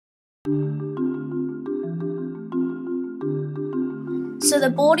So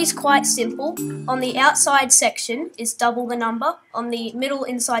the board is quite simple. On the outside section is double the number, on the middle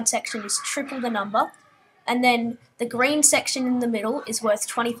inside section is triple the number, and then the green section in the middle is worth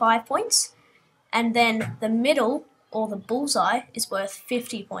 25 points, and then the middle, or the bullseye, is worth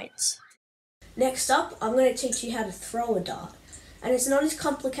 50 points. Next up, I'm going to teach you how to throw a dart, and it's not as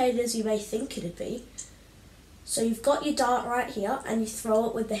complicated as you may think it'd be. So you've got your dart right here, and you throw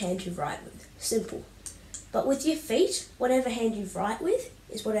it with the hand you write with. Simple. But with your feet, whatever hand you write with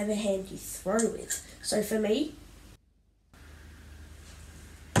is whatever hand you throw with. So for me,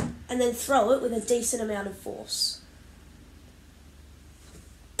 and then throw it with a decent amount of force.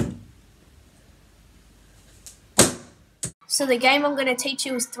 So the game I'm going to teach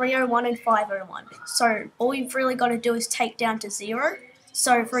you is 301 and 501. So all you've really got to do is take down to 0.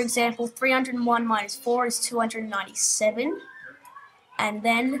 So for example, 301 minus 4 is 297. And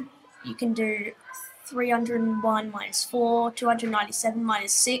then you can do 301 minus 4, 297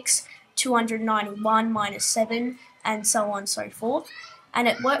 minus 6, 291 minus 7, and so on and so forth. And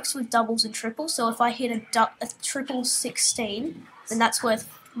it works with doubles and triples, so if I hit a triple 16, then that's worth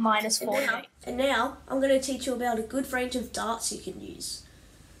minus 48. And now I'm going to teach you about a good range of darts you can use.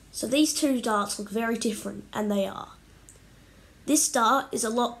 So these two darts look very different, and they are. This dart is a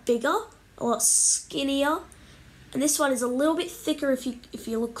lot bigger, a lot skinnier, and this one is a little bit thicker if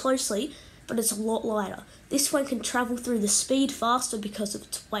you look closely, but it's a lot lighter. This one can travel through the speed faster because of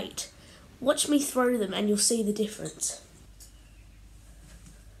its weight. Watch me throw them and you'll see the difference.